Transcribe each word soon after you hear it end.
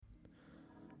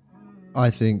I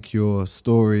think your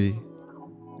story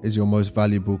is your most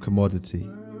valuable commodity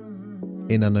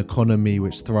in an economy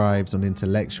which thrives on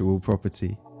intellectual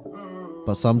property.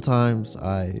 But sometimes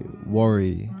I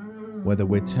worry whether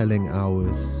we're telling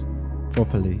ours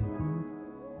properly.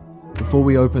 Before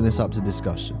we open this up to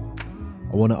discussion,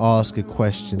 I want to ask a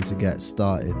question to get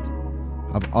started.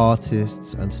 Have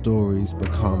artists and stories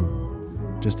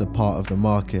become just a part of the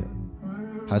market?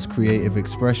 Has creative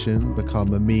expression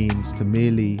become a means to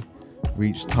merely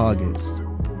reach targets?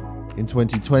 In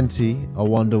 2020, I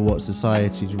wonder what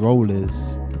society's role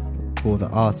is for the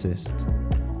artist.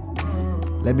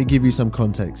 Let me give you some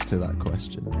context to that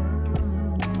question.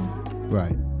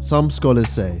 Right, some scholars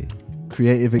say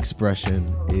creative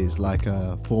expression is like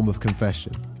a form of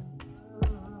confession.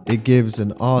 It gives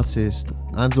an artist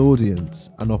and audience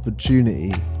an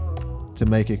opportunity to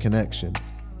make a connection.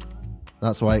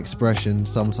 That's why expression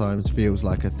sometimes feels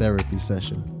like a therapy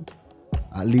session.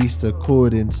 At least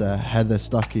according to Heather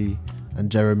Stuckey and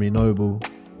Jeremy Noble,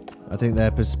 I think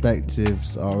their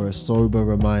perspectives are a sober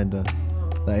reminder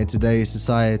that in today's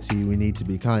society we need to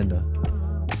be kinder,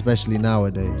 especially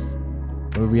nowadays,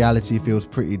 when reality feels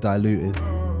pretty diluted.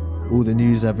 All the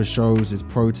news ever shows is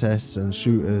protests and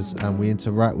shooters, and we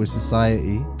interact with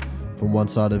society from one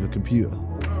side of a computer.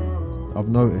 I've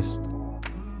noticed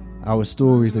our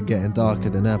stories are getting darker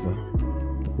than ever.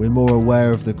 We're more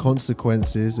aware of the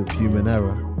consequences of human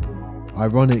error.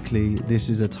 Ironically, this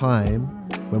is a time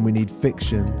when we need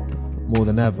fiction more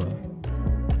than ever.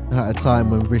 At a time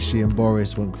when Rishi and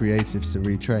Boris want creatives to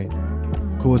retrain,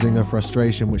 causing a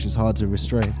frustration which is hard to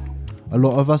restrain. A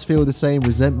lot of us feel the same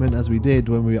resentment as we did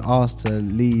when we were asked to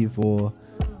leave or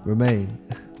remain.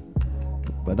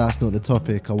 But that's not the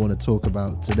topic I want to talk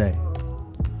about today.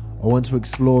 I want to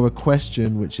explore a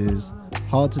question which is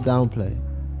hard to downplay.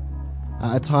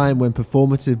 At a time when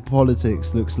performative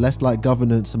politics looks less like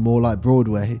governance and more like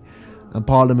Broadway, and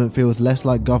Parliament feels less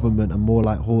like government and more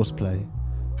like horseplay,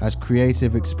 has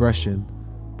creative expression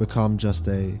become just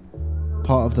a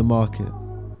part of the market?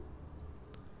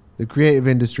 The creative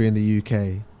industry in the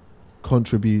UK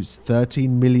contributes £13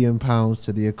 million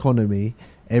to the economy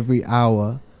every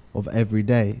hour of every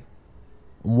day.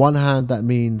 On one hand, that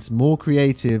means more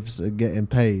creatives are getting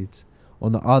paid.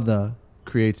 On the other,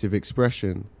 creative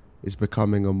expression is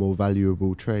becoming a more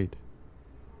valuable trade.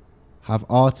 Have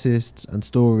artists and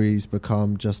stories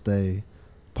become just a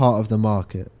part of the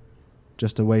market,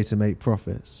 just a way to make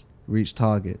profits, reach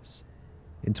targets?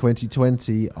 In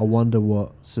 2020, I wonder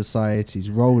what society's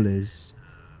role is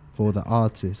for the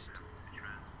artist.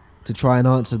 To try and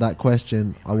answer that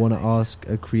question, I want to ask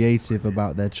a creative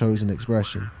about their chosen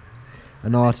expression,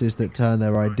 an artist that turned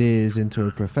their ideas into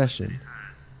a profession.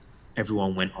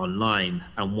 Everyone went online,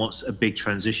 and what's a big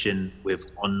transition with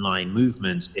online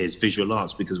movements is visual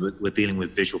arts, because we're dealing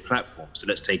with visual platforms. So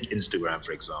let's take Instagram,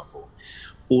 for example.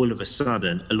 All of a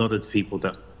sudden, a lot of the people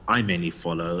that I mainly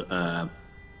follow,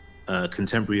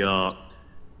 contemporary art,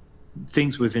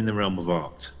 things within the realm of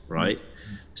art, right?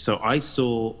 So I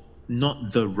saw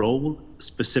not the role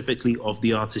specifically of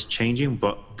the artist changing,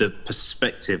 but the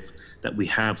perspective that we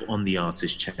have on the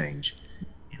artist change.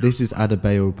 This is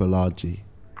Adebayo Bolaji.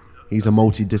 He's a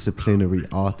multidisciplinary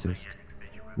artist.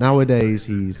 Nowadays,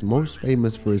 he's most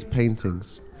famous for his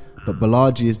paintings, but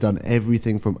Bolaji has done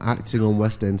everything from acting on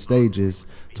West End stages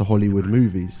to Hollywood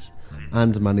movies,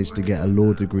 and managed to get a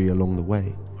law degree along the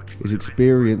way. His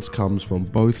experience comes from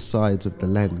both sides of the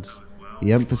lens.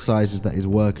 He emphasizes that his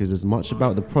work is as much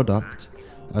about the product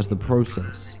as the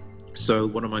process. So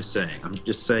what am I saying? I'm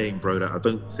just saying, bro, that I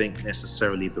don't think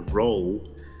necessarily the role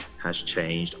has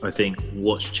changed. I think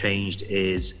what's changed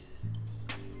is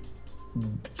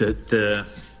the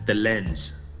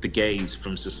lens, the gaze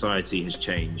from society has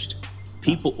changed.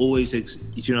 People always,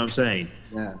 you know what I'm saying?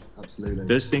 Yeah, absolutely.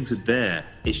 Those things are there.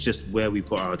 It's just where we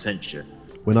put our attention.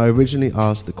 When I originally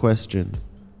asked the question,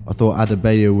 I thought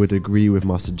Adebayo would agree with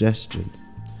my suggestion.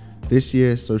 This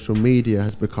year, social media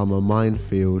has become a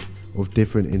minefield of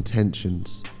different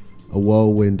intentions, a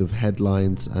whirlwind of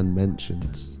headlines and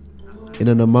mentions. In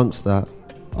and amongst that,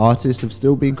 artists have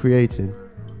still been creating,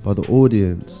 but the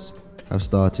audience have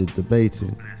started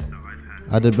debating.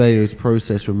 Adebayo's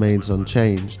process remains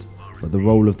unchanged, but the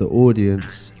role of the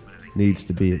audience needs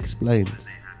to be explained.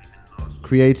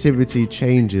 Creativity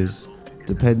changes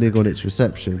depending on its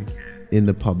reception in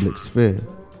the public sphere.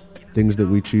 Things that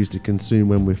we choose to consume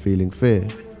when we're feeling fear,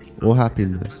 or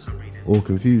happiness, or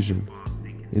confusion.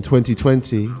 In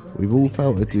 2020, we've all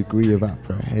felt a degree of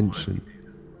apprehension.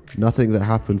 Nothing that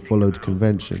happened followed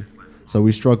convention, so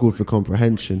we struggled for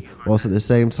comprehension, whilst at the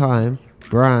same time,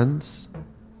 brands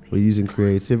or using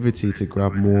creativity to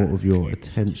grab more of your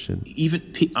attention.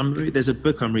 There's a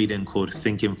book I'm reading called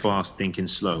Thinking Fast, Thinking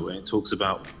Slow, and it talks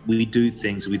about we do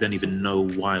things we don't even know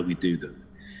why we do them.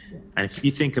 And if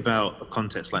you think about a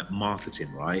context like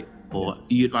marketing, right, or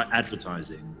you like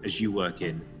advertising, as you work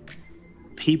in,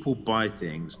 people buy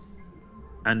things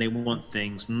and they want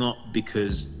things not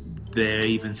because they're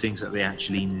even things that they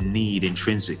actually need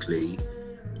intrinsically,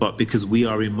 but because we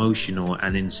are emotional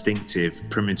and instinctive,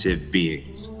 primitive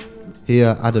beings.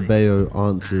 Here, Adebayo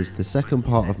answers the second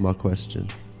part of my question,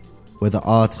 whether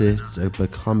artists are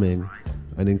becoming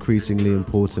an increasingly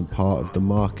important part of the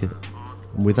market.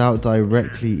 And without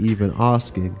directly even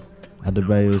asking,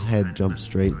 Adebayo's head jumps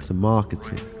straight to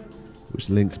marketing, which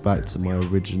links back to my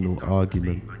original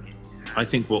argument. I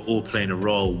think we're all playing a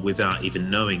role without even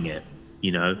knowing it,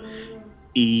 you know.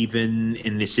 Even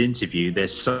in this interview,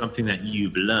 there's something that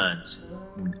you've learned,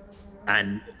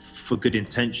 and for good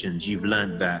intentions, you've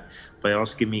learned that by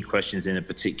asking me questions in a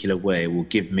particular way will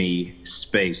give me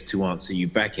space to answer you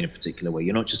back in a particular way.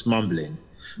 You're not just mumbling.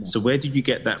 No. So where did you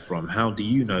get that from? How do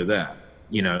you know that?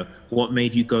 You know, what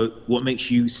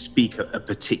makes you speak at a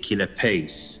particular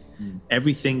pace?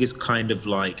 Everything is kind of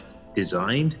like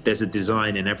designed. There's a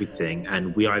design in everything,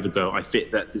 and we either go, I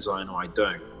fit that design, or I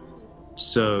don't.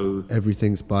 So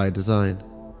everything's by design,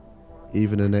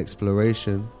 even an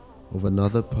exploration of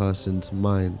another person's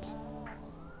mind.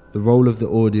 The role of the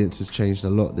audience has changed a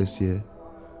lot this year.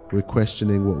 We're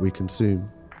questioning what we consume,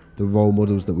 the role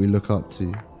models that we look up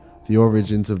to, the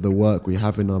origins of the work we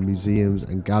have in our museums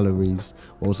and galleries,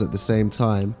 whilst at the same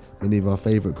time, many of our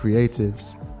favourite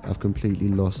creatives have completely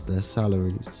lost their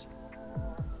salaries.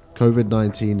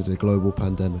 COVID-19 is a global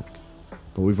pandemic,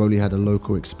 but we've only had a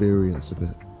local experience of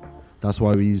it. That's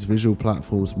why we use visual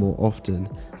platforms more often,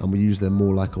 and we use them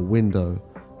more like a window,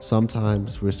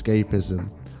 sometimes for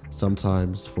escapism,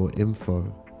 sometimes for info.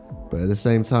 But at the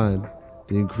same time,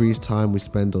 the increased time we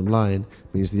spend online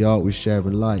means the art we share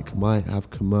and like might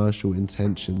have commercial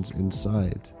intentions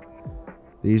inside.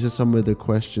 These are some of the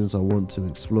questions I want to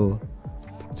explore.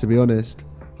 To be honest,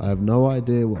 I have no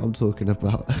idea what I'm talking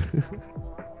about.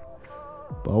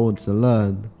 But I want to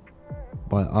learn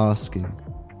by asking,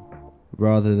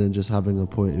 rather than just having a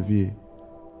point of view.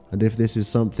 And if this is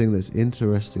something that's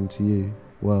interesting to you,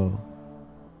 well,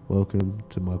 welcome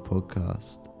to my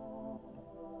podcast.